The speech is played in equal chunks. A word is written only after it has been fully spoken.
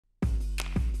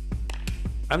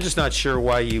I'm just not sure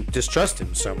why you distrust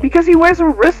him so much. Because he wears a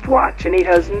wristwatch and he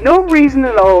has no reason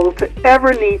at all to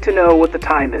ever need to know what the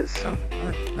time is. Oh, all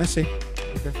right. I see.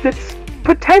 Okay. It's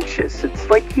pretentious. It's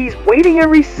like he's waiting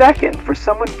every second for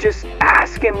someone to just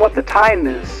ask him what the time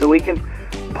is so he can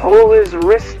pull his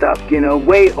wrist up,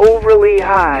 way overly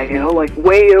high, like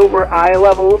way over eye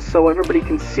level so everybody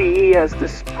can see as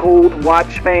this old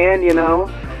watch fan,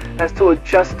 has to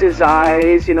adjust his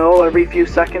eyes, every few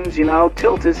seconds,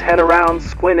 tilt his head around,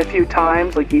 squint a few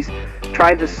times like he's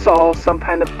tried to solve some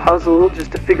kind of puzzle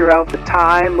just to figure out the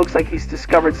time. Looks like he's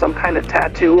discovered some kind of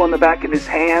tattoo on the back of his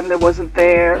hand that wasn't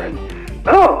there. And,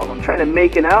 I'm trying to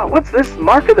make it out. What's this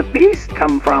mark of the beast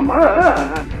come from?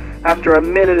 After a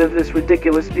minute of this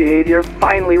ridiculous behavior,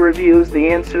 finally reveals the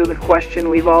answer to the question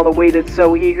we've all awaited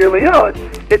so eagerly.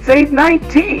 It's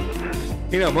 8:19.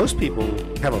 Most people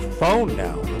have a phone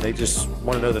now. And they just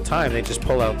want to know the time. They just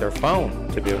pull out their phone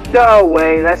to do it. No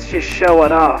way, that's just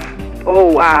showing off.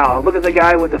 Oh, wow, look at the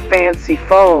guy with the fancy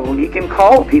phone. He can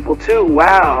call people, too.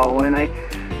 Wow, and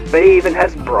but he even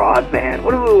has broadband.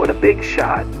 What a big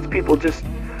shot. People just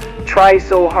try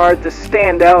so hard to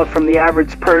stand out from the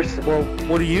average person. Well,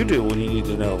 what do you do when you need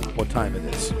to know what time it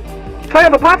is? I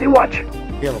have a pocket watch.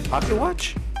 You have a pocket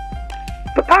watch?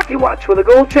 The pocket watch with a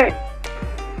gold chain.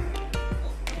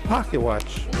 Pocket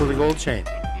watch with a gold chain.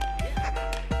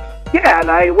 Yeah,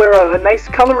 and I wear a nice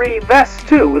colory vest,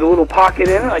 too, with a little pocket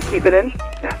in it. I keep it in.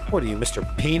 Yeah. What are you, Mr.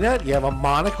 Peanut? You have a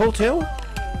monocle, too?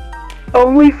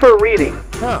 Only for reading.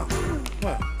 Oh,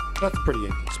 well, that's pretty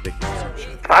inconspicuous, I'm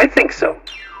sure. I think so.